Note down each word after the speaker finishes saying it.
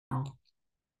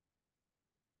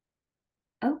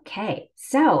Okay,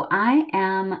 so I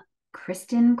am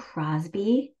Kristen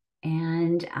Crosby,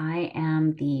 and I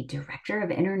am the Director of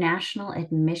International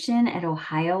Admission at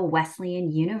Ohio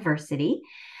Wesleyan University.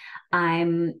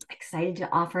 I'm excited to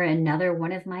offer another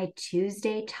one of my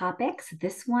Tuesday topics.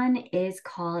 This one is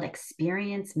called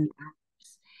Experience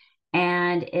Matters,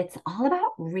 and it's all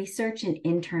about research and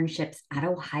internships at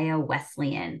Ohio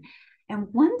Wesleyan. And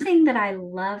one thing that I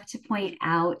love to point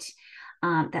out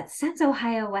that sets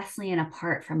Ohio Wesleyan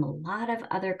apart from a lot of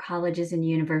other colleges and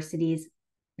universities,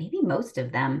 maybe most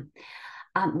of them,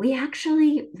 we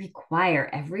actually require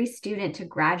every student to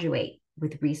graduate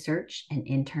with research and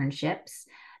internships,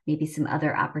 maybe some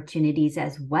other opportunities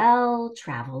as well,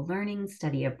 travel learning,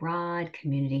 study abroad,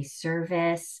 community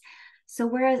service. So,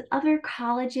 whereas other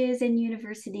colleges and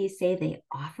universities say they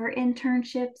offer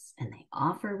internships and they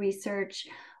offer research,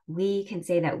 we can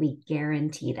say that we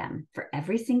guarantee them for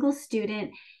every single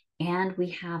student. And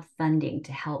we have funding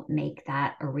to help make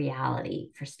that a reality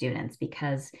for students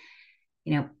because,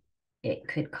 you know, it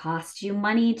could cost you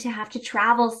money to have to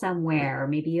travel somewhere, or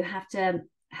maybe you have to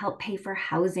help pay for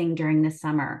housing during the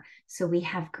summer. So we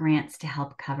have grants to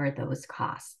help cover those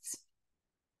costs.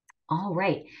 All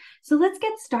right, so let's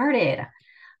get started.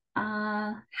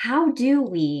 How do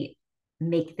we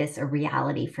make this a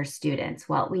reality for students?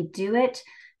 Well, we do it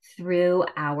through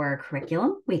our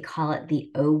curriculum. We call it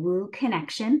the owu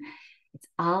connection. It's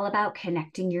all about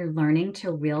connecting your learning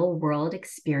to real world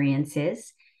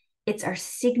experiences. It's our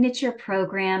signature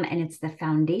program, and it's the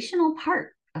foundational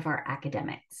part of our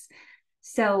academics.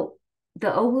 So the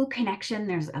owu connection,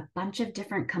 there's a bunch of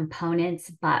different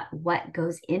components, but what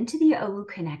goes into the owu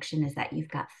connection is that you've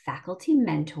got faculty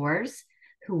mentors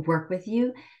who work with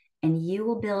you, and you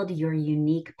will build your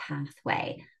unique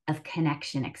pathway of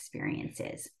connection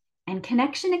experiences. And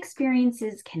connection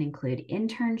experiences can include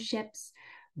internships,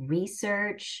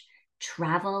 research,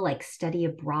 travel like study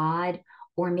abroad,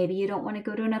 or maybe you don't want to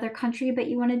go to another country, but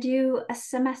you want to do a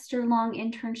semester-long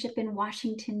internship in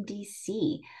Washington,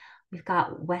 D.C. We've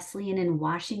got Wesleyan in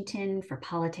Washington for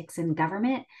politics and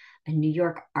government, a New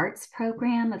York arts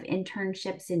program of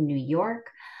internships in New York,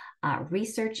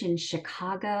 research in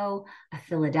Chicago, a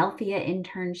Philadelphia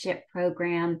internship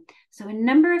program. So a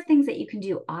number of things that you can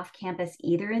do off campus,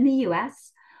 either in the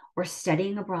US or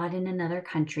studying abroad in another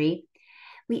country.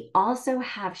 We also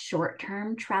have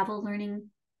short-term travel learning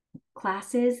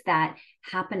classes that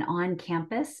happen on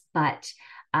campus, but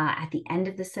at the end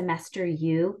of the semester,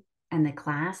 you and the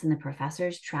class and the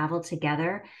professors travel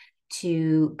together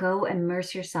to go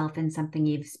immerse yourself in something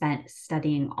you've spent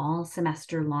studying all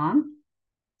semester long.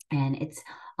 And it's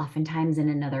oftentimes in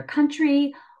another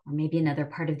country or maybe another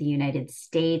part of the United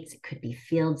States. It could be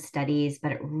field studies,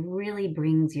 but it really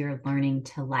brings your learning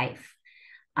to life.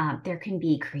 There can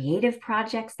be creative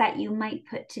projects that you might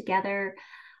put together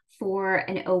for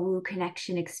an owu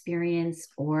connection experience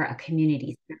or a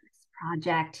community service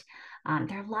project.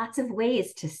 There are lots of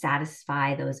ways to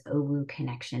satisfy those owu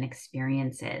connection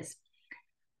experiences.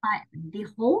 But the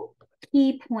whole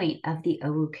key point of the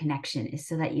owu connection is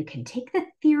so that you can take the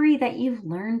theory that you've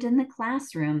learned in the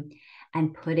classroom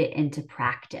and put it into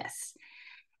practice.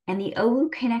 And the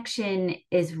owu connection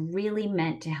is really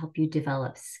meant to help you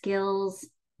develop skills,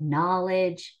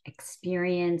 knowledge,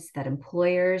 experience that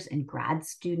employers and grad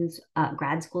schools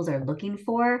are looking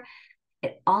for.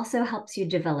 It also helps you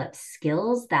develop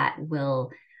skills that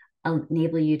will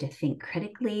enable you to think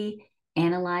critically,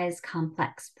 analyze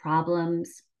complex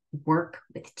problems, work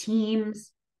with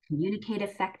teams, communicate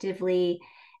effectively,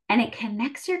 and it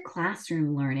connects your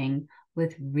classroom learning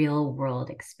with real world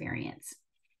experience.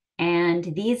 And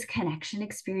these connection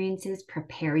experiences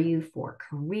prepare you for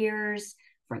careers,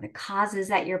 for the causes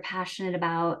that you're passionate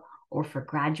about, or for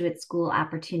graduate school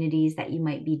opportunities that you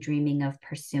might be dreaming of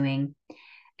pursuing.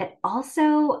 It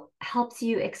also helps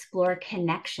you explore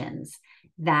connections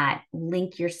that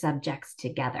link your subjects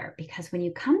together. Because when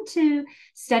you come to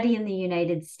study in the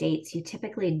United States, you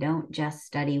typically don't just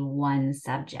study one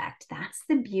subject. That's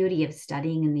the beauty of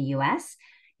studying in the US.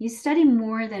 You study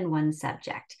more than one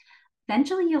subject.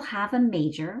 Eventually, you'll have a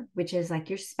major, which is like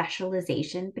your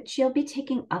specialization, but you'll be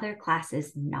taking other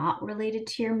classes not related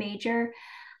to your major.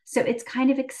 So it's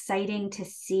kind of exciting to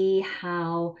see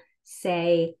how,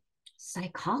 say,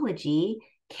 psychology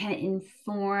can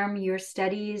inform your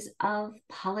studies of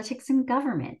politics and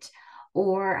government,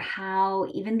 or how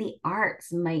even the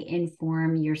arts might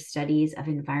inform your studies of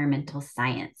environmental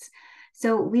science.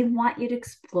 So we want you to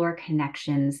explore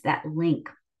connections that link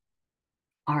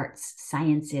arts,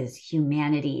 sciences,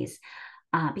 humanities,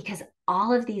 because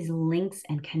all of these links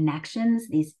and connections,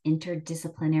 these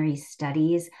interdisciplinary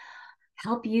studies,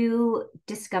 help you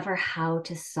discover how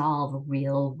to solve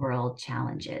real world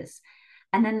challenges.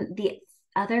 And then the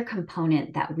other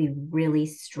component that we really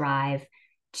strive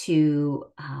to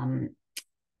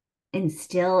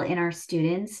instill in our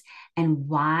students and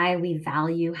why we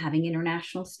value having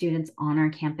international students on our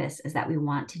campus is that we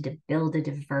want to build a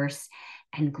diverse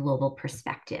and global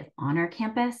perspective on our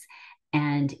campus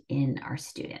and in our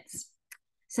students.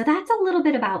 So that's a little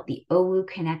bit about the OWU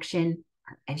connection,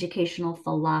 our educational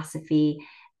philosophy.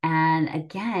 And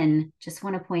again, just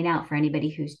want to point out for anybody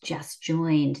who's just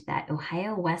joined that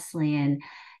Ohio Wesleyan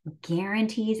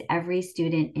guarantees every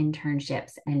student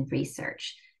internships and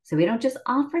research. So we don't just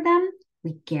offer them,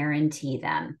 we guarantee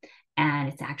them.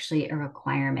 And it's actually a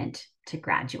requirement to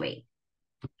graduate.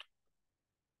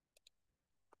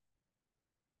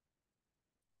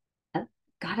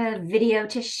 Got a video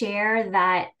to share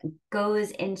that goes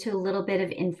into a little bit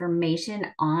of information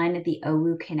on the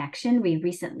OWU Connection. We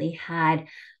recently had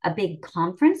a big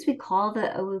conference we call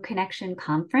the OWU Connection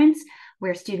Conference,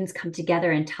 where students come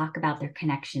together and talk about their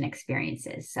connection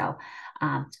experiences. So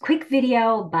quick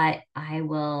video, but I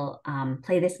will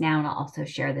play this now and I'll also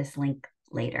share this link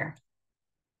later.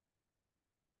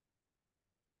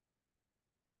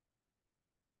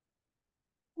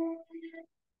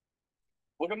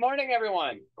 Well, good morning,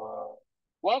 everyone.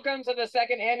 Welcome to the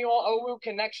second annual OWU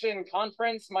Connection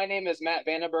Conference. My name is Matt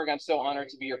Vandenberg. I'm so honored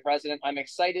to be your president. I'm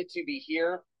excited to be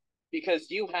here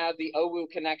because you have the OWU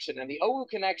Connection, and the OWU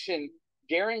Connection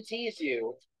guarantees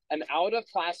you an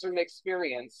out-of-classroom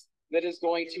experience that is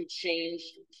going to change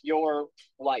your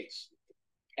life.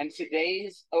 And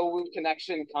today's OWU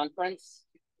Connection Conference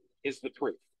is the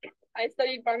proof. I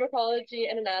studied pharmacology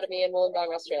and anatomy in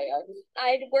Wollongong, Australia.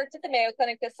 I worked at the Mayo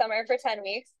Clinic this summer for 10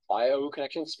 weeks. My OWU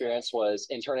Connection experience was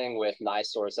interning with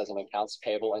NiSource as an accounts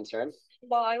payable intern.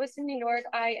 While I was in New York,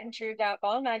 I entered at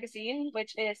Ball Magazine,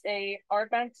 which is a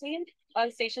art magazine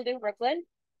stationed in Brooklyn.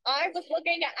 I was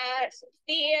looking at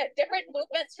the different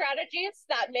movement strategies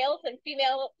that males and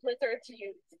female lizards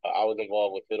use. I was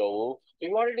involved with OWU. We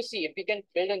wanted to see if we can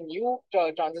build a new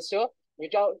transistor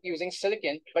without using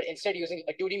silicon, but instead using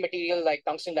a 2D material like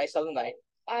tungsten diselenide.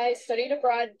 I studied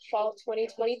abroad fall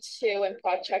 2022 in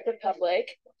Prague, Czech Republic.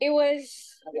 It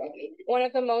was one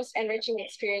of the most enriching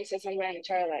experiences in my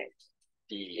entire life.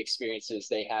 The experiences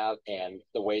they have and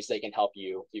the ways they can help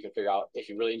you, you can figure out if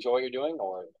you really enjoy what you're doing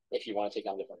or if you want to take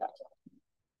on different paths.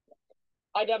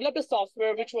 I developed a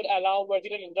software which would allow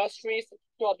vertical industries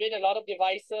to update a lot of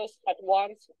devices at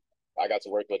once. I got to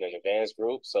work with an advanced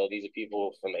group. So these are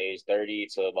people from age 30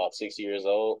 to about 60 years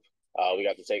old. We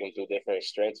got to take them through different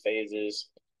strength phases,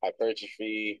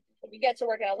 hypertrophy. We get to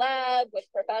work in a lab with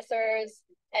professors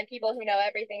and people who know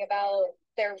everything about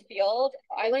their field.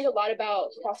 I learned a lot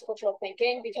about cross-cultural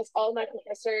thinking because all of my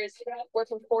professors were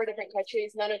from 4 different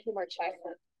countries, none of whom are Czech.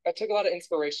 I took a lot of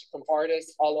inspiration from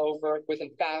artists all over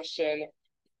within fashion,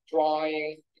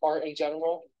 drawing, art in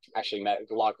general. Actually met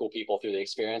a lot of cool people through the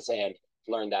experience and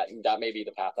learned that that may be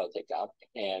the path I'll take down.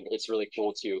 And it's really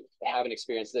cool to have an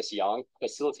experience this young,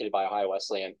 facilitated by Ohio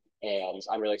Wesleyan, and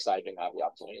I'm really excited to have the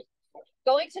opportunity.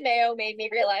 Going to Mayo made me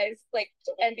realize,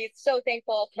 and be so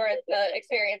thankful for the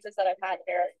experiences that I've had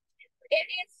here. It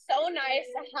is so nice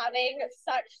having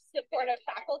such supportive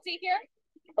faculty here.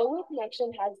 OWU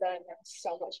Connection has done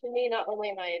so much for me. Not only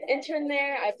am I an intern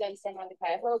there, I've done some on the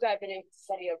Cuyahoga, I've been able to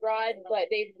study abroad, but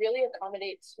they really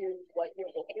accommodate to what you're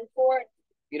looking for.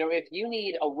 You know, if you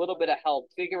need a little bit of help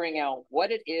figuring out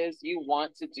what it is you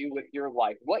want to do with your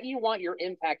life, what you want your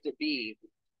impact to be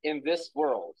in this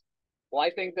world, well, I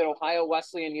think that Ohio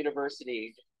Wesleyan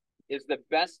University is the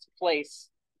best place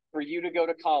for you to go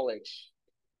to college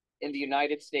in the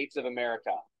United States of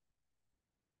America.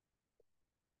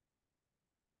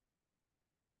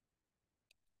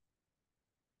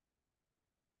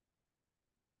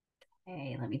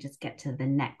 Okay, let me just get to the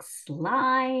next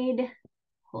slide.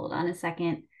 Hold on a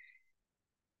second.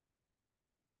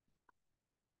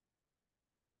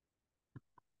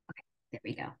 Okay, there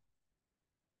we go.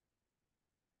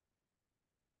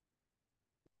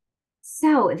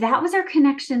 So that was our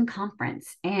connection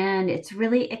conference, and it's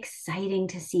really exciting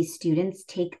to see students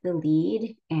take the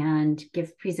lead and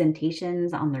give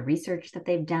presentations on the research that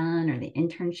they've done or the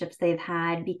internships they've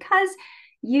had, because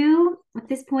you at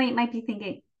this point might be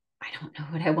thinking, I don't know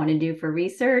what I want to do for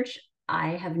research. I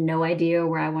have no idea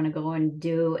where I want to go and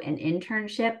do an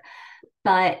internship,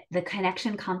 but the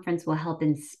Connection Conference will help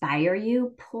inspire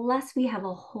you. Plus, we have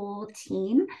a whole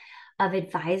team of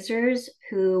advisors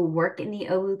who work in the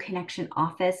OWU Connection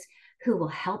office who will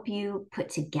help you put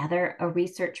together a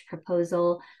research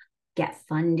proposal, get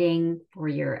funding for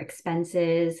your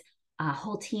expenses, a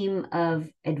whole team of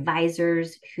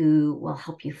advisors who will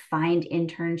help you find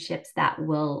internships that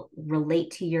will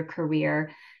relate to your career.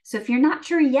 So if you're not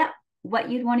sure yet what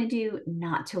you'd want to do,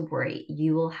 not to worry.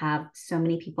 You will have so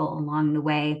many people along the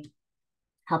way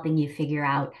helping you figure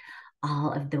out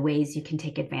all of the ways you can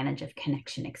take advantage of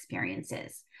connection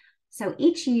experiences. So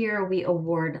each year we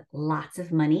award lots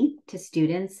of money to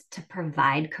students to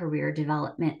provide career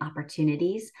development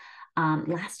opportunities.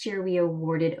 Last year we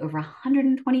awarded over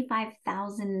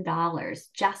 $125,000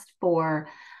 just for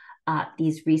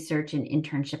these research and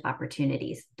internship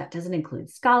opportunities. That doesn't include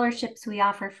scholarships we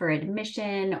offer for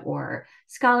admission or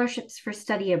scholarships for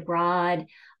study abroad.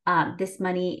 This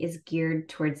money is geared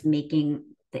towards making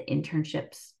the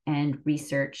internships and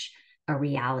research a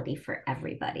reality for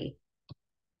everybody.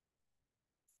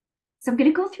 So I'm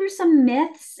going to go through some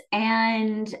myths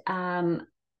and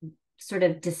sort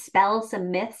of dispel some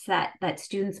myths that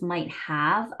students might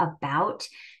have about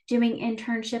doing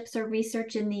internships or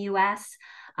research in the US.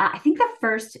 I think the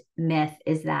first myth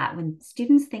is that when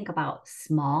students think about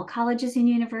small colleges and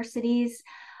universities,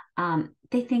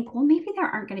 they think, well, maybe there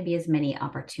aren't going to be as many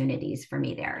opportunities for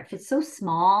me there. If it's so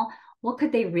small, what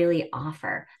could they really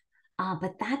offer?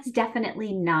 But that's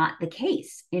definitely not the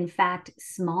case. In fact,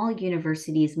 small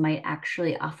universities might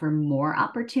actually offer more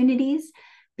opportunities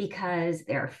because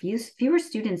there are fewer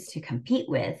students to compete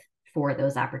with for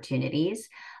those opportunities.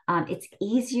 It's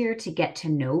easier to get to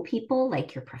know people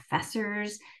like your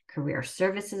professors, career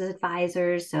services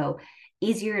advisors. So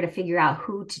easier to figure out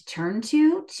who to turn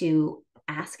to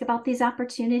ask about these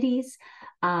opportunities.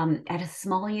 At a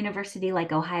small university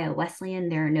like Ohio Wesleyan,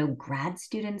 there are no grad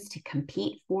students to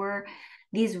compete for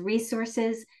these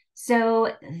resources.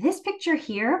 So this picture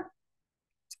here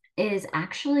is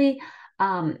actually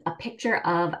a picture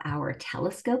of our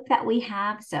telescope that we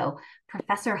have. So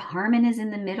Professor Harmon is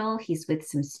in the middle. He's with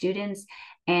some students,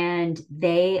 and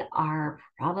they are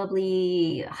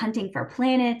probably hunting for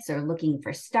planets or looking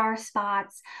for star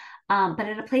spots. But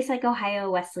at a place like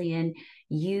Ohio Wesleyan,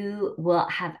 you will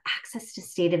have access to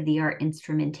state-of-the-art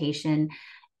instrumentation,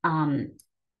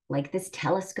 like this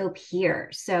telescope here.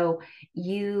 So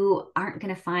you aren't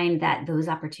going to find that those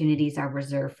opportunities are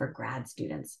reserved for grad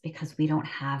students because we don't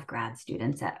have grad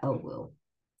students at OWU.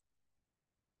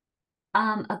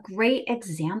 A great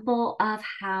example of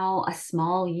how a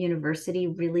small university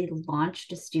really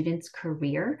launched a student's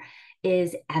career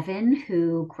is Evan,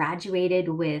 who graduated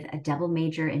with a double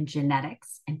major in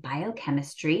genetics and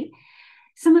biochemistry.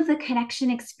 Some of the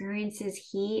connection experiences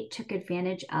he took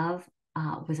advantage of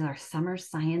was our summer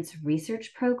science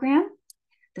research program.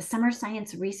 The summer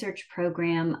science research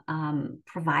program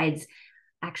provides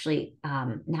actually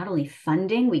not only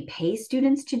funding, we pay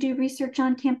students to do research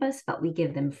on campus, but we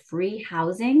give them free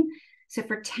housing. So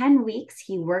for 10 weeks,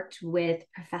 he worked with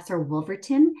Professor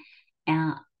Wolverton.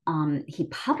 He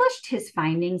published his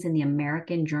findings in the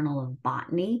American Journal of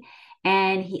Botany,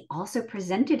 and he also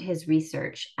presented his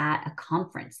research at a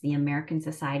conference, the American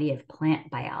Society of Plant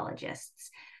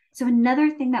Biologists. So another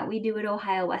thing that we do at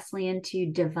Ohio Wesleyan to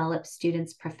develop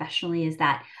students professionally is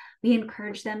that we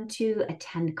encourage them to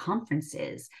attend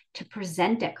conferences, to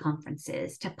present at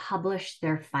conferences, to publish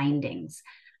their findings.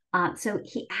 So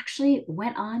he actually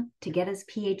went on to get his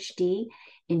PhD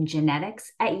in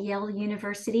genetics at Yale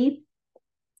University.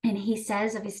 And he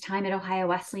says of his time at Ohio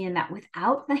Wesleyan that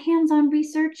without the hands-on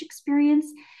research experience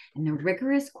and the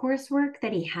rigorous coursework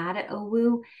that he had at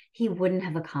OWU, he wouldn't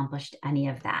have accomplished any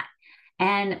of that.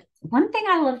 And one thing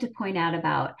I love to point out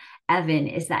about Evan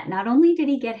is that not only did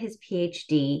he get his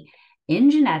PhD in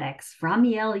genetics from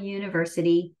Yale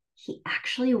University, he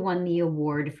actually won the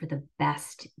award for the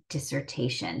best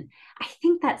dissertation. I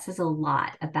think that says a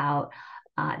lot about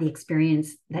the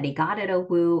experience that he got at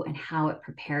OWU and how it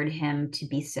prepared him to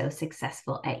be so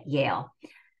successful at Yale.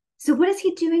 So what is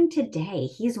he doing today?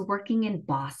 He's working in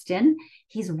Boston.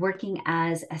 He's working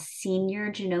as a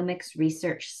senior genomics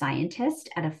research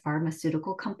scientist at a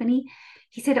pharmaceutical company.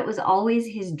 He said it was always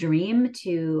his dream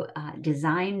to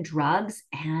design drugs,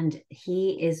 and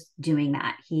he is doing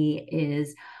that. He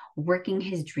is working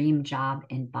his dream job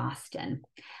in Boston.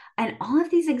 And all of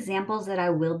these examples that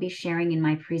I will be sharing in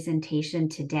my presentation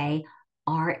today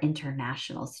are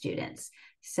international students.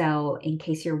 So in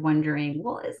case you're wondering,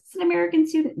 well, is this an American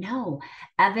student? No,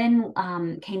 Evan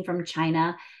came from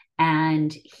China,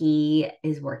 and he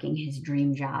is working his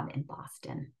dream job in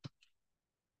Boston.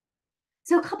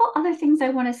 So a couple other things I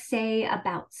want to say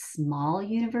about small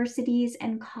universities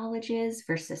and colleges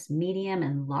versus medium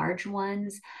and large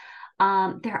ones.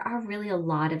 There are really a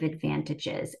lot of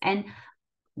advantages. And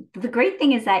the great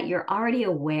thing is that you're already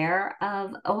aware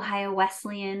of Ohio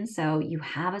Wesleyan. So you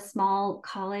have a small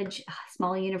college, a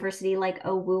small university like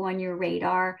OWU on your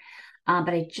radar.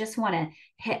 But I just want to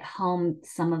hit home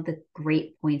some of the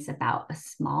great points about a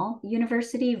small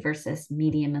university versus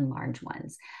medium and large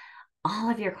ones. All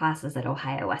of your classes at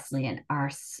Ohio Wesleyan are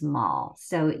small.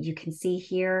 So you can see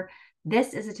here,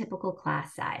 this is a typical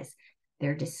class size.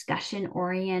 They're discussion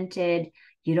oriented.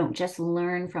 You don't just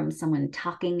learn from someone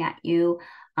talking at you.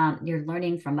 You're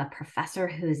learning from a professor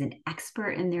who is an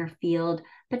expert in their field,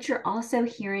 but you're also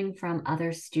hearing from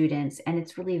other students. And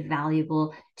it's really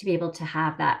valuable to be able to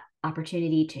have that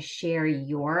opportunity to share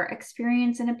your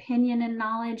experience and opinion and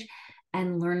knowledge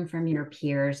and learn from your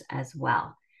peers as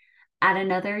well. At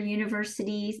another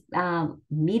university,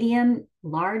 medium,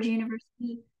 large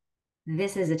university,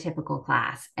 this is a typical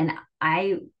class. And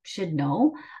I should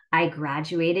know, I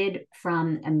graduated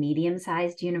from a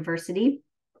medium-sized university,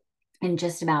 and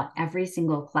just about every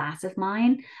single class of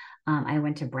mine, I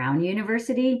went to Brown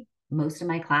University. Most of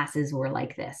my classes were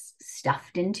like this,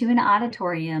 stuffed into an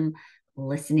auditorium,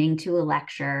 listening to a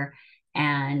lecture,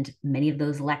 and many of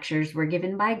those lectures were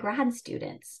given by grad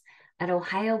students. At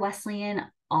Ohio Wesleyan,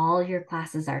 all your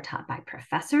classes are taught by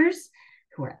professors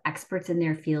who are experts in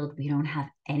their field. We don't have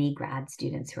any grad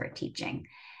students who are teaching.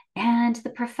 And the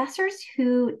professors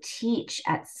who teach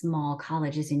at small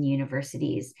colleges and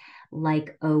universities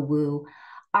like OWU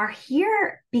are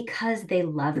here because they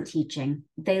love teaching.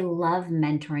 They love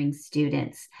mentoring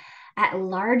students. At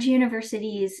large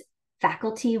universities,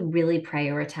 faculty really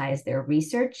prioritize their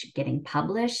research, getting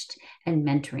published, and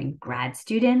mentoring grad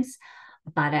students.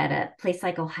 But at a place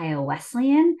like Ohio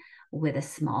Wesleyan, with a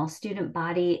small student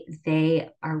body, they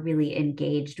are really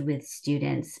engaged with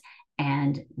students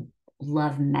and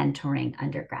love mentoring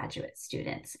undergraduate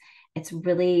students. It's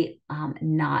really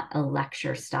not a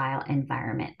lecture style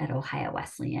environment at Ohio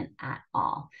Wesleyan at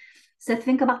all. So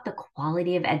think about the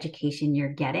quality of education you're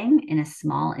getting in a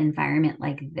small environment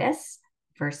like this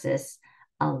versus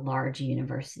a large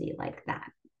university like that.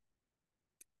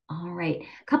 All right,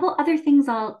 a couple other things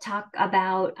I'll talk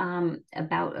about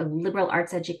a liberal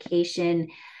arts education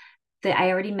that I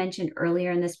already mentioned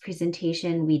earlier in this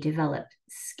presentation. We developed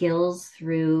skills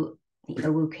through the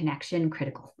OWU connection,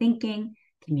 critical thinking,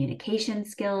 communication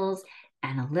skills,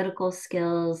 analytical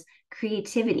skills,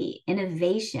 creativity,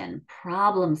 innovation,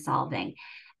 problem solving.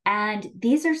 And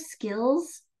these are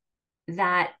skills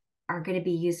that are going to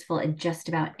be useful in just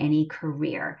about any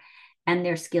career. And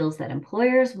they're skills that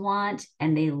employers want,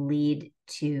 and they lead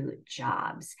to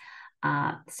jobs.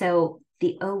 So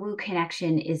the OWU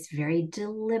connection is very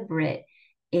deliberate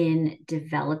in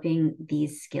developing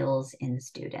these skills in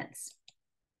students.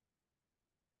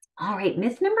 All right,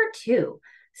 myth number 2,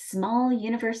 small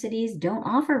universities don't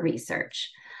offer research.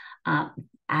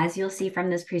 As you'll see from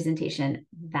this presentation,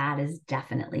 that is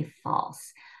definitely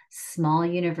false. Small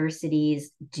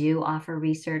universities do offer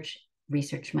research.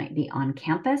 Research might be on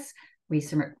campus.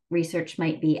 Research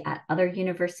might be at other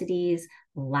universities,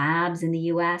 labs in the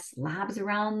US, labs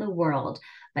around the world,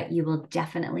 but you will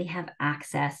definitely have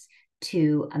access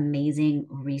to amazing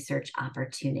research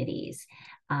opportunities.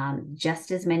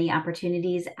 Just as many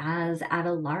opportunities as at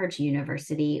a large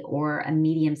university or a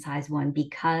medium-sized one,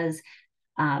 because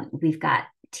we've got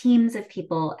teams of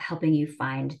people helping you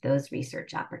find those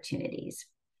research opportunities.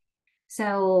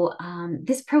 So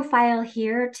this profile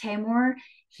here, Tamor,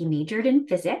 he majored in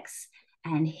physics,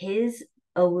 and his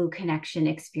OWU connection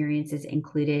experiences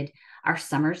included our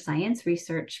summer science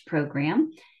research program.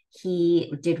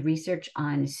 He did research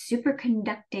on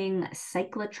superconducting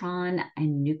cyclotron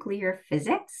and nuclear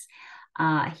physics.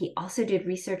 He also did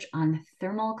research on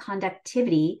thermal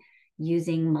conductivity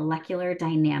using molecular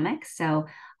dynamics. So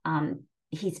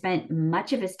he spent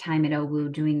much of his time at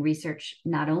OWU doing research,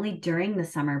 not only during the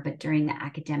summer, but during the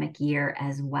academic year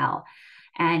as well.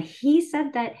 And he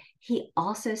said that he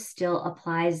also still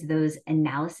applies those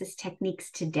analysis techniques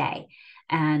today.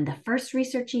 And the first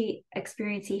research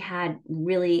experience he had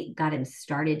really got him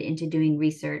started into doing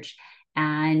research.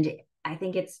 And I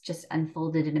think it's just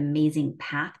unfolded an amazing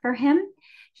path for him.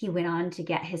 He went on to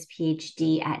get his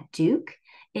PhD at Duke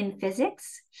in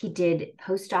physics. He did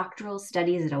postdoctoral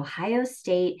studies at Ohio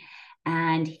State,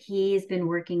 and he's been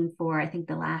working for, I think,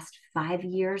 the last 5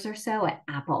 years or so at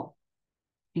Apple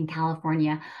in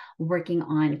California, working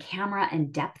on camera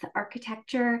and depth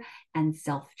architecture and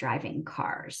self-driving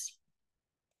cars.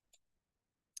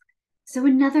 So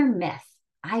another myth,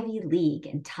 Ivy League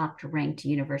and top-ranked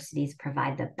universities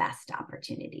provide the best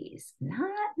opportunities.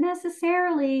 Not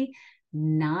necessarily,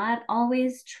 not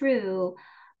always true.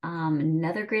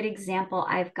 Another great example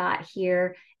I've got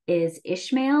here is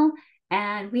Ishmael,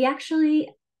 and we actually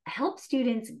help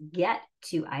students get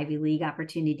to Ivy League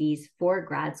opportunities for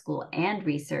grad school and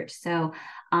research. So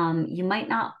you might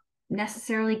not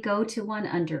necessarily go to one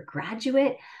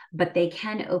undergraduate, but they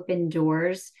can open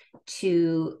doors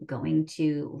to going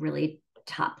to really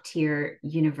top tier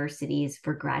universities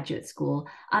for graduate school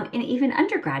and even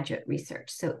undergraduate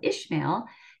research. So Ishmael,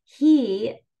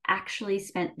 he actually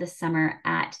spent the summer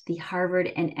at the Harvard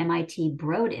and MIT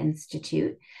Broad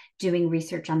Institute doing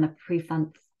research on the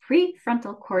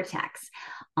prefrontal cortex,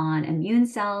 on immune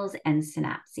cells and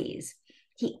synapses.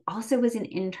 He also was an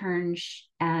intern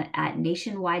at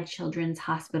Nationwide Children's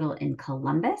Hospital in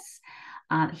Columbus.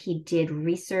 He did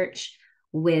research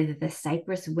with the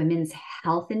Cyprus Women's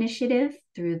Health Initiative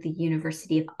through the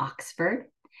University of Oxford.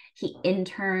 He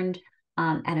interned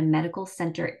at a medical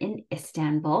center in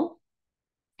Istanbul.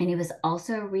 And he was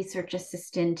also a research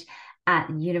assistant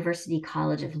at University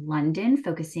College of London,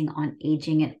 focusing on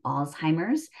aging and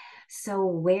Alzheimer's. So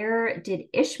where did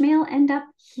Ishmael end up?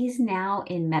 He's now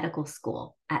in medical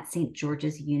school at St.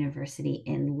 George's University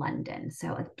in London.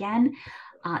 So again,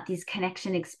 these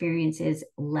connection experiences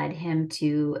led him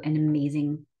to an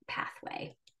amazing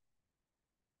pathway.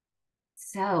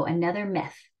 So another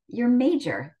myth, your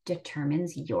major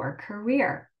determines your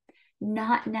career.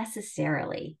 Not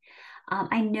necessarily.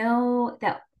 I know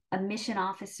that admission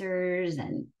officers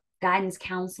and guidance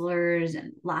counselors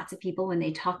and lots of people, when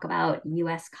they talk about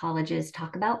US colleges,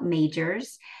 talk about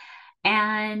majors.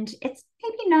 And it's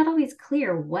maybe not always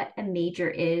clear what a major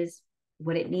is,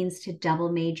 what it means to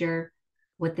double major,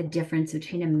 what the difference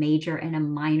between a major and a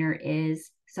minor is.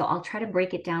 So I'll try to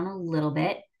break it down a little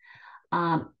bit.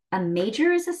 A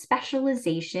major is a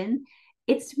specialization.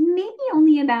 It's maybe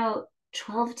only about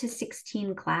 12 to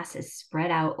 16 classes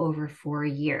spread out over 4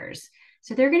 years.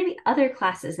 So there are going to be other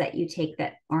classes that you take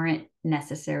that aren't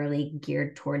necessarily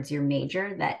geared towards your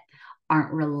major, that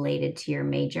aren't related to your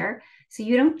major. So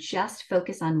you don't just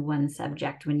focus on one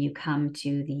subject when you come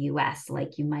to the US,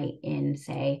 like you might in,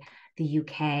 say, the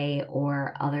UK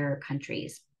or other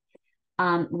countries.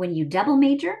 When you double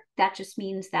major, that just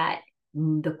means that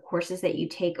the courses that you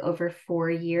take over 4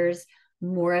 years,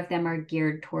 more of them are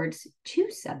geared towards 2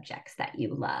 subjects that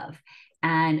you love.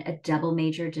 And a double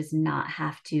major does not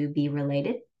have to be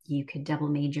related. You could double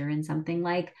major in something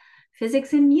like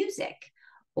physics and music,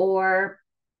 or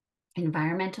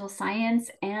environmental science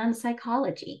and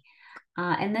psychology.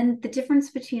 And then the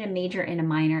difference between a major and a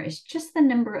minor is just the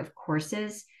number of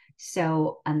courses.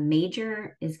 So a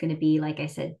major is going to be, like I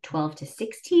said, 12 to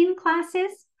 16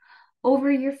 classes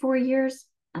over your 4 years.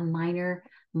 A minor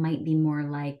might be more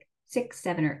like 6,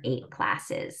 7, or 8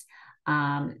 classes.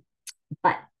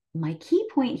 But my key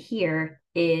point here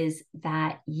is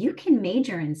that you can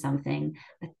major in something,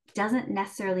 but doesn't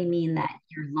necessarily mean that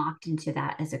you're locked into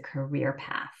that as a career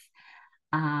path.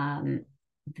 The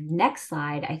next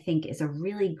slide, I think, is a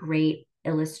really great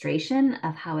illustration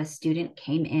of how a student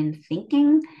came in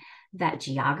thinking that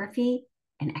geography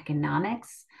and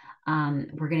economics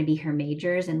were going to be her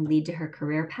majors and lead to her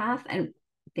career path. And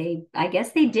I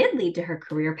guess they did lead to her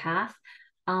career path,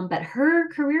 but her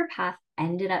career path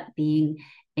ended up being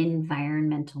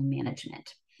environmental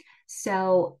management.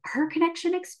 So her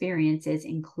connection experiences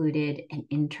included an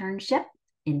internship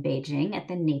in Beijing at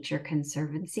the Nature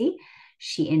Conservancy.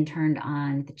 She interned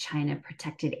on the China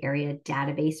Protected Area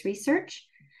database research.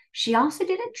 She also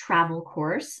did a travel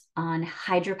course on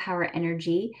hydropower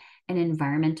energy and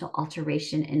environmental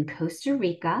alteration in Costa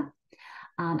Rica.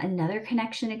 Another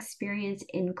connection experience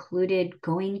included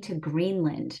going to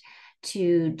Greenland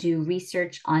to do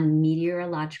research on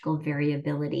meteorological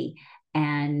variability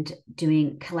and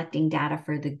collecting data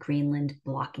for the Greenland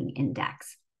Blocking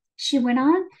Index. She went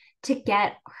on to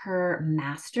get her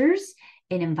master's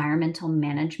in environmental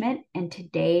management, and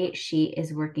today she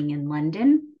is working in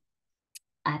London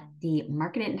at the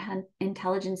market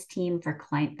intelligence team for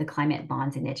the Climate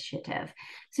Bonds Initiative.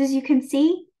 So as you can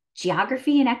see,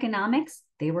 geography and economics,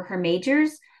 they were her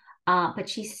majors, but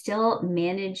she still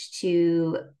managed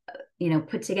to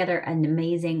put together an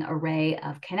amazing array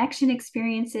of connection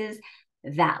experiences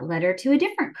that led her to a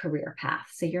different career path.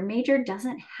 So your major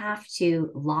doesn't have to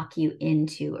lock you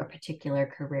into a particular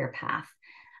career path,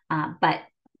 but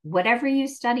whatever you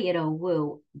study at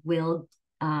OWU will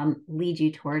lead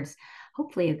you towards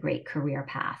hopefully a great career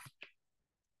path.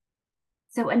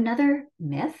 So another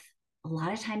myth, a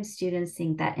lot of times students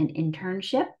think that an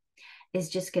internship is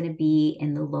just going to be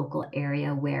in the local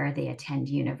area where they attend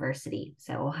university.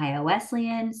 So Ohio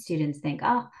Wesleyan students think,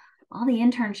 oh, all the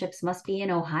internships must be in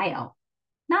Ohio.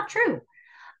 Not true.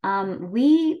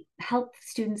 We help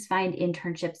students find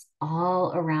internships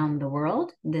all around the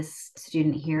world. This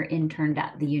student here interned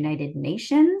at the United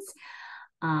Nations.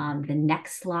 The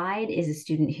next slide is a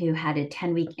student who had a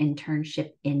 10-week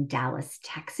internship in Dallas,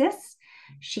 Texas.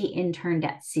 She interned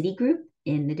at Citigroup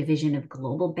in the Division of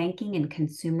Global Banking and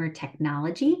Consumer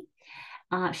Technology.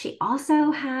 She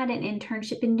also had an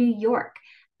internship in New York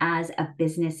as a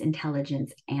business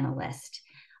intelligence analyst.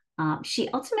 She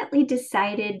ultimately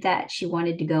decided that she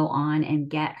wanted to go on and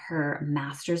get her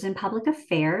master's in public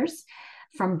affairs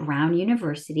from Brown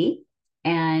University.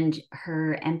 And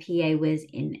her MPA was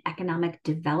in economic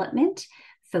development,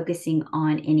 focusing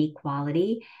on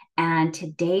inequality. And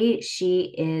today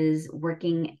she is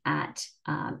working at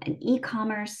an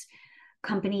e-commerce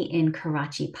company in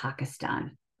Karachi,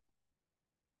 Pakistan.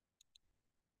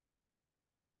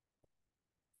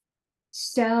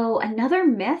 So another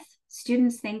myth,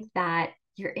 students think that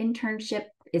your internship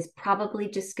is probably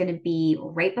just going to be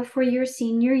right before your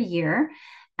senior year,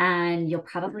 and you'll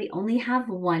probably only have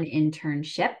one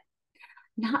internship.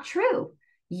 Not true.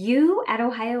 You at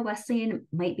Ohio Wesleyan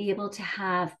might be able to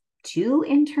have 2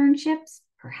 internships,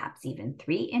 perhaps even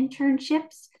 3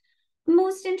 internships.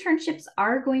 Most internships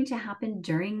are going to happen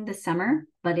during the summer,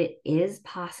 but it is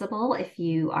possible if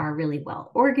you are really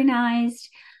well organized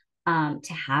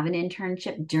to have an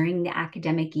internship during the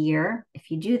academic year. If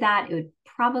you do that, it would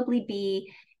probably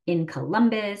be in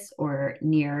Columbus or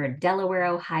near Delaware,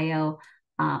 Ohio.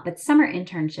 But summer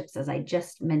internships, as I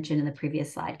just mentioned in the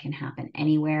previous slide, can happen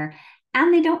anywhere.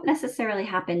 And they don't necessarily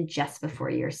happen just before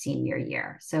your senior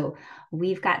year. So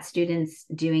we've got students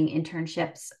doing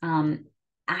internships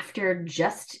after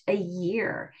just a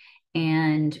year.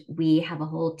 And we have a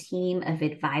whole team of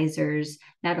advisors,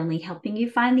 not only helping you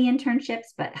find the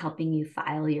internships, but helping you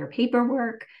file your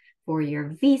paperwork for your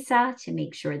visa to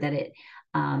make sure that it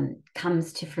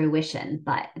comes to fruition.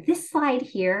 But this slide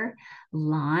here,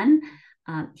 Lon,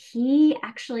 he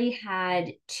actually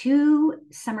had 2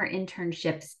 summer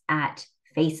internships at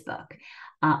Facebook.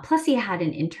 Plus, he had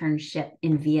an internship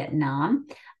in Vietnam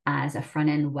as a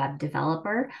front-end web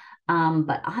developer.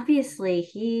 But obviously,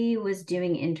 he was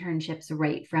doing internships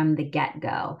right from the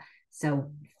get-go.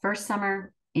 So first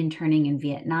summer, interning in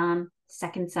Vietnam.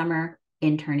 Second summer,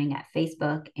 interning at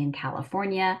Facebook in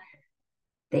California.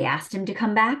 They asked him to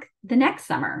come back the next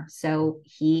summer. So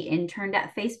he interned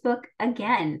at Facebook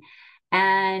again.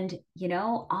 And, you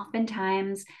know,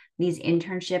 oftentimes these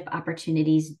internship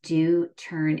opportunities do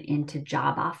turn into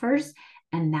job offers.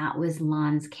 And that was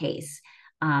Lon's case.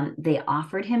 They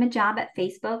offered him a job at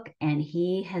Facebook, and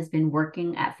he has been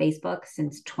working at Facebook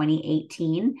since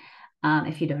 2018,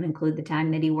 if you don't include the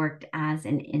time that he worked as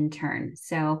an intern.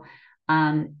 So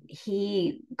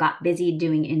he got busy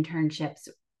doing internships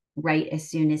right as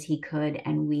soon as he could,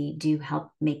 and we do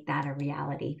help make that a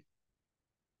reality.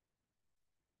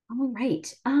 All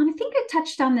right. I think I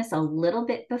touched on this a little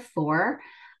bit before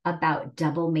about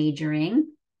double majoring.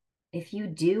 If you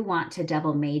do want to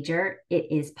double major, it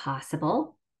is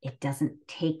possible. It doesn't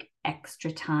take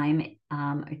extra time.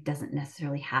 It doesn't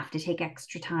necessarily have to take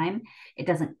extra time. It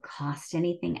doesn't cost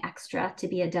anything extra to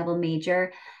be a double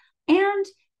major. And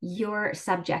your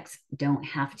subjects don't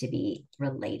have to be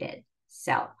related.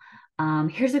 So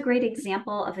here's a great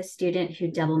example of a student who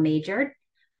double majored.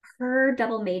 Her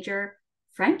double major,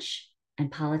 French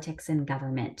and politics and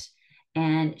government.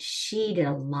 And she did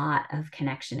a lot of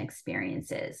connection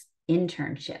experiences,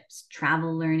 internships,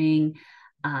 travel learning,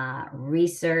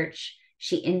 research.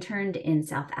 She interned in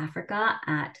South Africa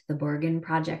at the Borgen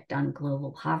Project on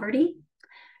Global Poverty.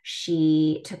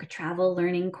 She took a travel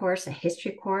learning course, a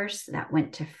history course that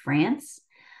went to France.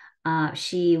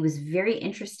 She was very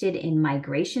interested in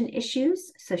migration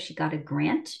issues, so she got a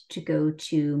grant to go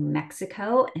to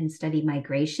Mexico and study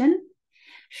migration.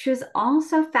 She was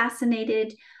also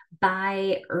fascinated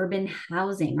by urban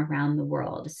housing around the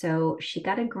world. So she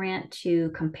got a grant to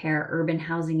compare urban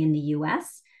housing in the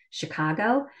US,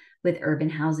 Chicago, with urban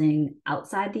housing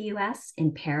outside the US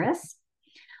in Paris.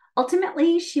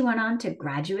 Ultimately, she went on to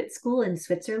graduate school in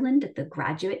Switzerland at the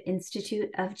Graduate Institute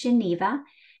of Geneva.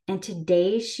 And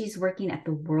today she's working at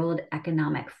the World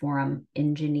Economic Forum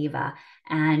in Geneva,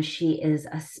 and she is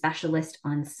a specialist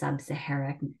on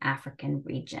sub-Saharan African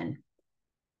region.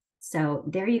 So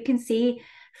there you can see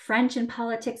French and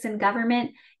politics and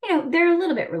government, you know, they're a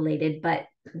little bit related, but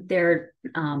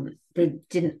they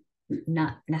didn't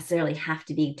not necessarily have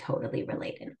to be totally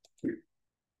related.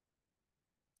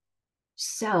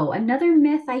 So another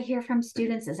myth I hear from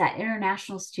students is that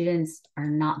international students are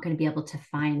not going to be able to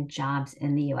find jobs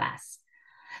in the US.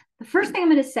 The first thing I'm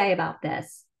going to say about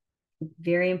this,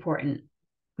 very important,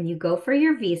 when you go for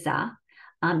your visa,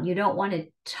 you don't want to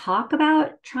talk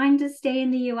about trying to stay in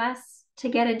the US to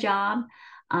get a job.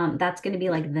 That's going to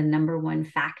be like the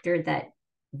 #1 factor that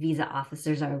visa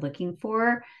officers are looking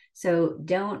for. So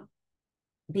don't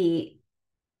be,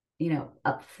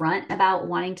 upfront about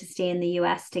wanting to stay in the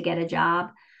US to get a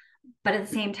job. But at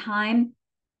the same time,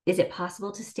 is it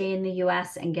possible to stay in the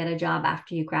US and get a job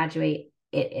after you graduate?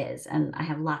 It is. And I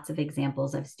have lots of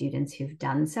examples of students who've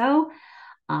done so.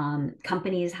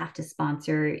 Companies have to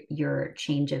sponsor your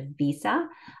change of visa.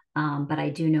 But I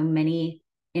do know many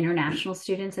international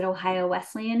students at Ohio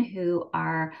Wesleyan who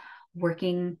are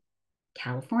working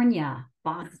California,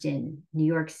 Boston, New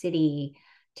York City,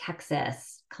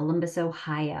 Texas, Columbus,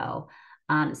 Ohio.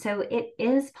 So it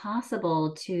is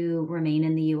possible to remain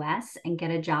in the US and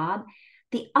get a job.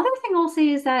 The other thing I'll say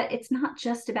is that it's not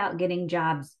just about getting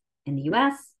jobs in the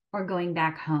US or going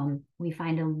back home. We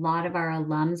find a lot of our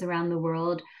alums around the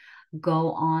world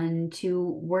go on to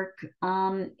work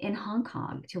in Hong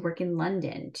Kong, to work in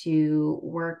London, to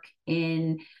work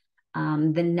in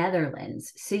the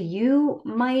Netherlands. So you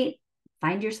might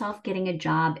find yourself getting a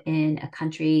job in a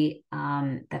country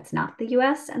that's not the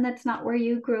US and that's not where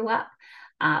you grew up.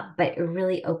 But it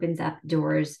really opens up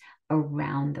doors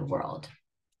around the world.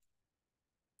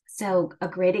 So a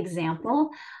great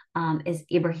example is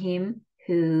Ibrahim,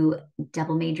 who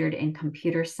double majored in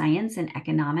computer science and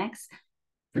economics.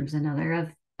 There's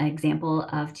another example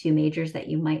of two majors that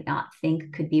you might not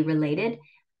think could be related.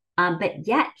 But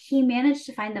yet he managed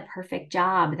to find the perfect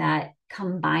job that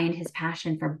combined his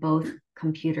passion for both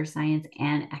computer science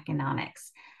and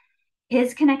economics.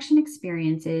 His connection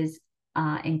experiences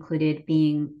included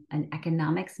being an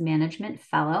economics management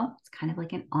fellow. It's kind of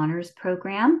like an honors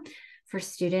program for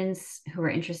students who are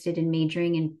interested in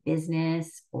majoring in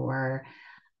business or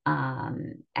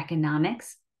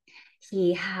economics.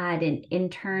 He had an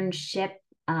internship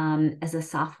as a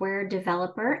software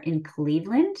developer in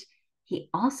Cleveland. He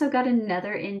also got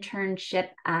another internship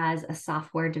as a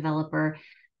software developer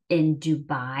in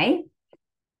Dubai.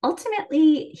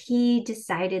 Ultimately, he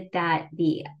decided that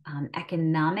the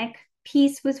economic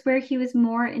piece was where he was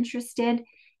more interested,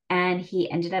 and he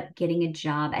ended up getting a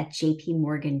job at JP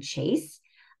Morgan Chase.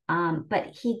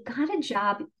 But he got a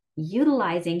job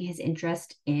utilizing his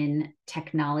interest in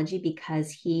technology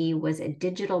because he was a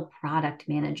digital product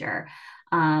manager,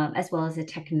 as well as a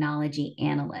technology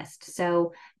analyst.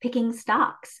 So picking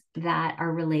stocks that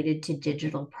are related to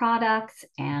digital products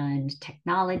and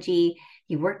technology.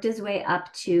 He worked his way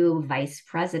up to vice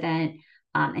president,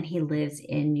 and he lives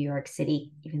in New York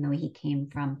City, even though he came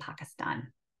from Pakistan.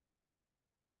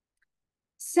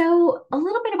 So a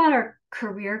little bit about our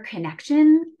career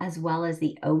connection, as well as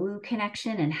the OWU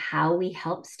connection and how we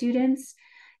help students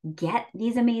get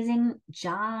these amazing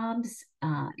jobs,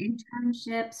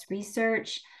 internships,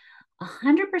 research.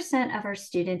 100% of our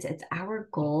students, it's our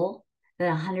goal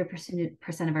that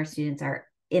 100% of our students are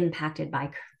impacted by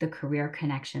the Career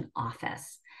Connection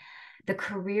Office. The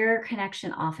Career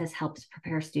Connection Office helps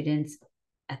prepare students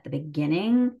at the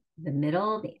beginning, the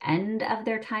middle, the end of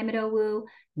their time at OWU,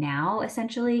 now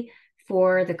essentially,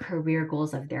 for the career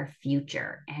goals of their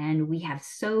future. And we have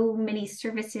so many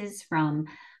services, from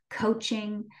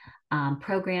coaching,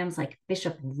 programs like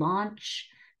Bishop Launch,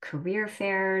 career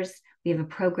fairs. We have a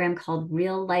program called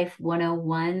Real Life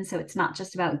 101. So it's not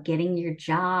just about getting your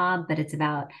job, but it's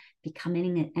about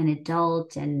becoming an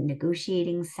adult and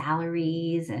negotiating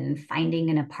salaries and finding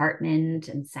an apartment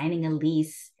and signing a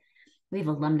lease. We have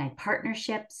alumni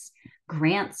partnerships,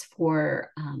 grants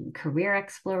for career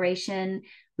exploration.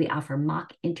 We offer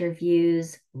mock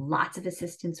interviews, lots of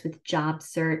assistance with job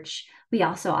search. We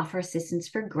also offer assistance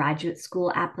for graduate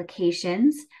school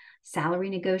applications, salary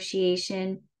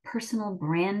negotiation, personal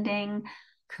branding,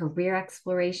 career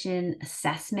exploration,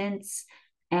 assessments,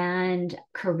 and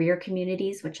career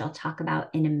communities, which I'll talk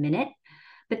about in a minute.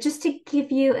 But just to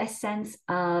give you a sense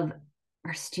of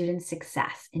our student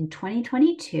success, in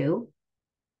 2022,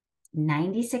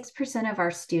 96% of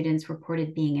our students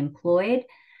reported being employed,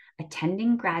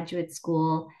 attending graduate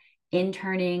school,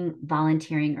 interning,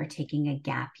 volunteering, or taking a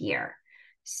gap year.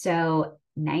 So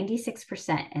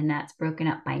 96%, and that's broken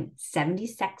up by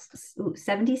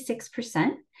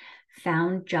 76%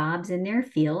 found jobs in their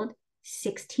field,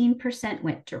 16%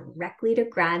 went directly to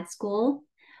grad school,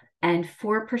 and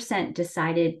 4%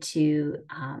 decided to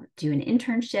do an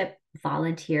internship,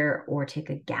 volunteer, or take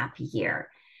a gap year.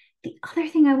 The other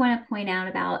thing I want to point out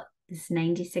about this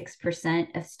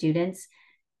 96% of students,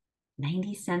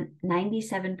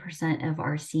 97% of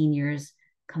our seniors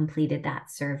completed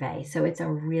that survey. So it's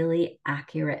a really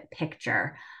accurate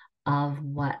picture of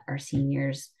what our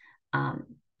seniors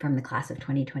from the class of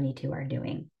 2022 are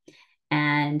doing.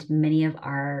 And many of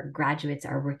our graduates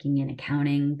are working in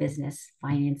accounting, business,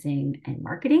 financing, and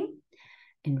marketing.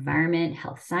 environment,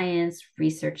 health science,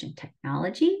 research and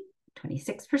technology,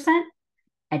 26%,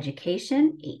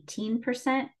 education,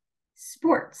 18%,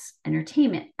 sports,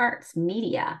 entertainment, arts,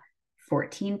 media,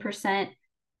 14%,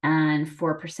 and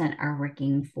 4% are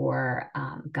working for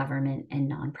government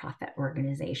and nonprofit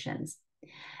organizations.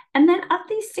 And then of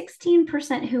these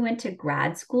 16% who went to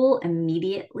grad school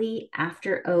immediately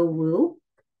after OWU,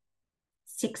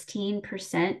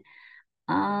 16%,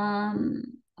 oh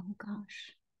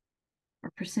gosh,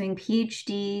 are pursuing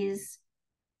PhDs.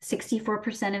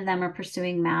 64% of them are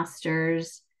pursuing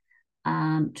masters.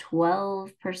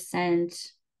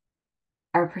 12%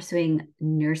 are pursuing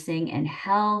nursing and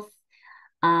health.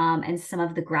 And some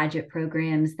of the graduate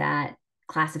programs that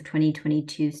class of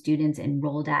 2022 students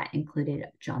enrolled at included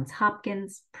Johns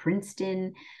Hopkins,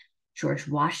 Princeton, George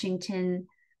Washington,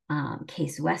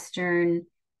 Case Western.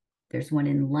 There's one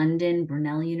in London,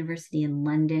 Brunel University in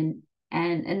London,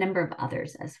 and a number of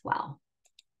others as well.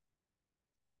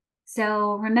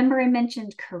 So remember I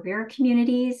mentioned career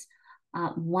communities.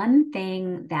 One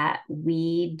thing that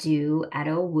we do at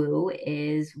OWU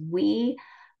is we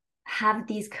have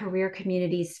these career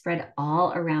communities spread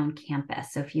all around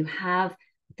campus. So if you have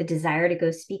the desire to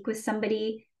go speak with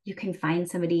somebody, you can find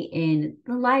somebody in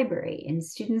the library, in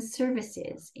student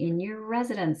services, in your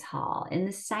residence hall, in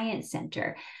the science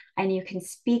center, and you can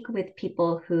speak with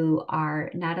people who are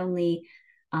not only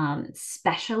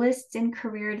specialists in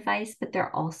career advice, but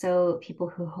they're also people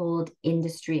who hold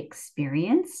industry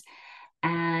experience.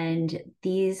 And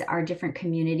these are different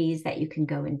communities that you can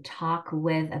go and talk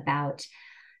with about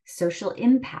social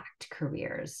impact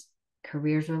careers,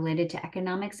 careers related to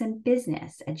economics and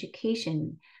business,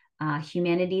 education,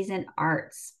 humanities and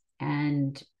arts,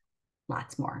 and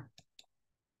lots more.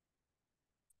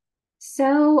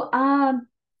 So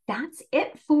that's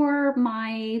it for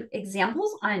my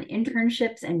examples on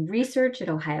internships and research at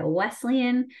Ohio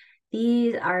Wesleyan.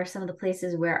 These are some of the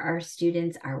places where our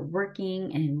students are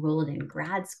working and enrolled in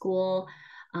grad school.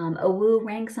 OWU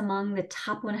ranks among the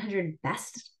top 100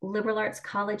 best liberal arts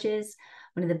colleges,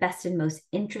 one of the best and most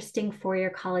interesting four-year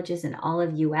colleges in all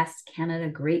of US, Canada,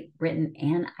 Great Britain,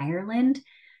 and Ireland,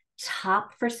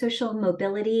 top for social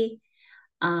mobility,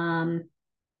 and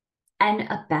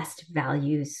a best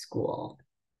values school.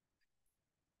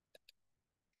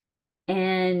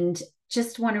 And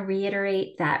just want to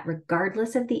reiterate that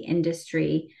regardless of the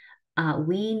industry,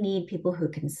 we need people who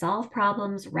can solve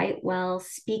problems, write well,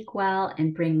 speak well,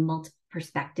 and bring multiple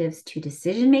perspectives to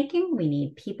decision-making. We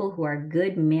need people who are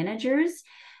good managers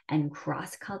and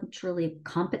cross-culturally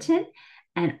competent.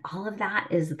 And all of that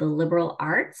is the liberal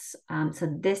arts.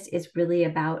 So this is really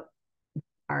about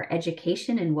our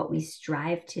education and what we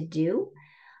strive to do.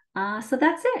 So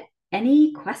that's it.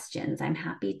 Any questions? I'm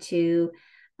happy to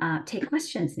take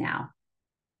questions now.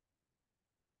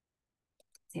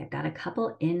 See, I've got a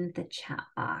couple in the chat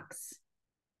box.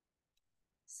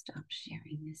 Stop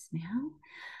sharing this now.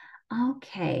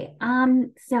 Okay,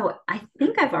 so I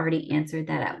think I've already answered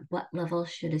that. At what level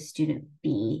should a student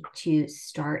be to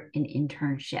start an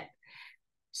internship?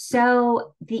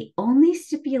 So the only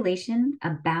stipulation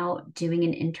about doing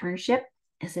an internship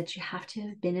is that you have to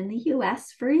have been in the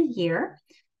US for a year.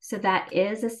 So that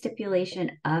is a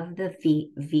stipulation of the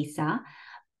visa.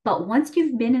 But once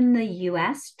you've been in the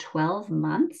US 12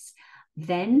 months,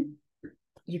 then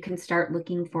you can start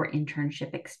looking for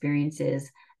internship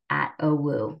experiences at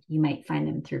OWU. You might find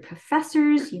them through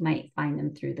professors, you might find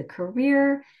them through the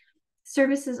Career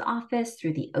Services Office,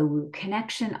 through the OWU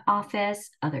Connection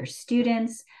Office, other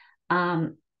students.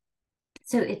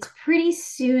 So it's pretty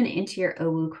soon into your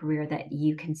OWU career that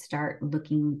you can start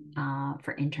looking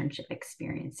for internship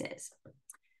experiences.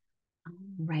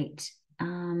 Right.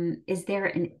 Is there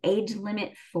an age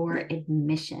limit for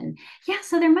admission? Yeah,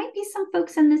 so there might be some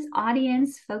folks in this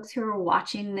audience, folks who are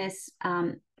watching this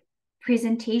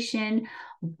presentation,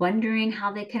 wondering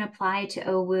how they can apply to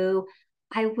OWU.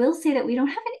 I will say that we don't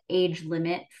have an age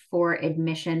limit for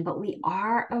admission, but we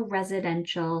are a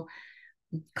residential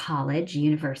college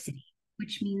university,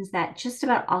 which means that just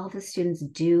about all of the students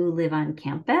do live on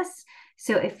campus.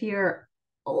 So if you're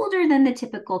older than the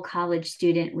typical college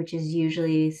student, which is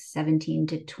usually 17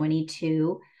 to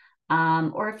 22,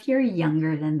 or if you're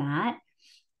younger than that,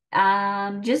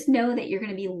 just know that you're going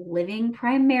to be living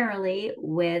primarily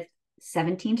with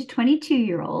 17 to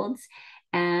 22-year-olds,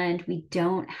 and we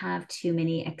don't have too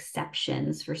many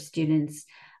exceptions for students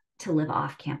to live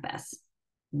off campus.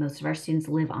 Most of our students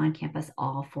live on campus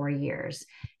all 4 years.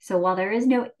 So while there is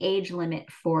no age limit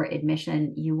for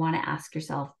admission, you want to ask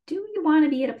yourself, do you want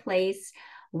to be at a place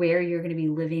where you're going to be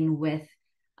living with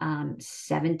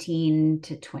 17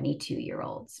 to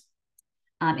 22-year-olds?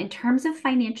 In terms of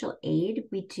financial aid,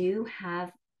 we do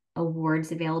have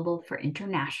awards available for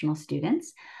international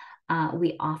students.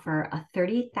 We offer a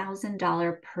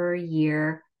 $30,000 per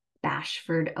year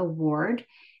Bashford Award.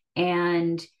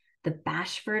 And the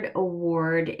Bashford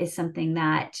Award is something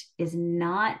that is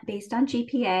not based on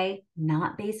GPA,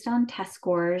 not based on test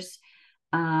scores,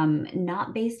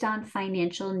 not based on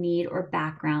financial need or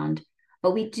background,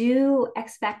 but we do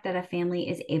expect that a family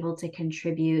is able to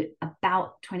contribute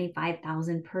about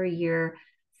 $25,000 per year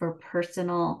for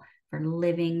personal, for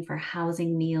living, for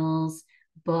housing, meals,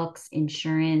 books,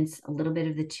 insurance, a little bit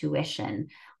of the tuition.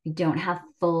 We don't have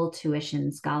full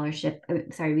tuition scholarship.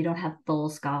 We don't have full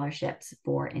scholarships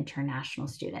for international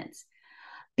students.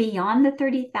 Beyond the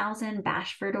 $30,000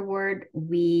 Bashford Award,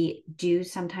 we do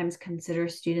sometimes consider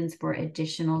students for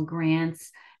additional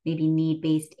grants, maybe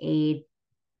need-based aid,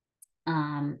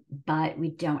 but we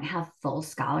don't have full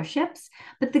scholarships.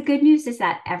 But the good news is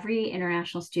that every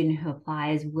international student who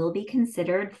applies will be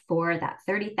considered for that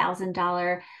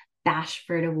 $30,000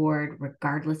 Bashford Award,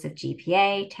 regardless of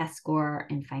GPA, test score,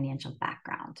 and financial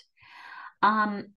background.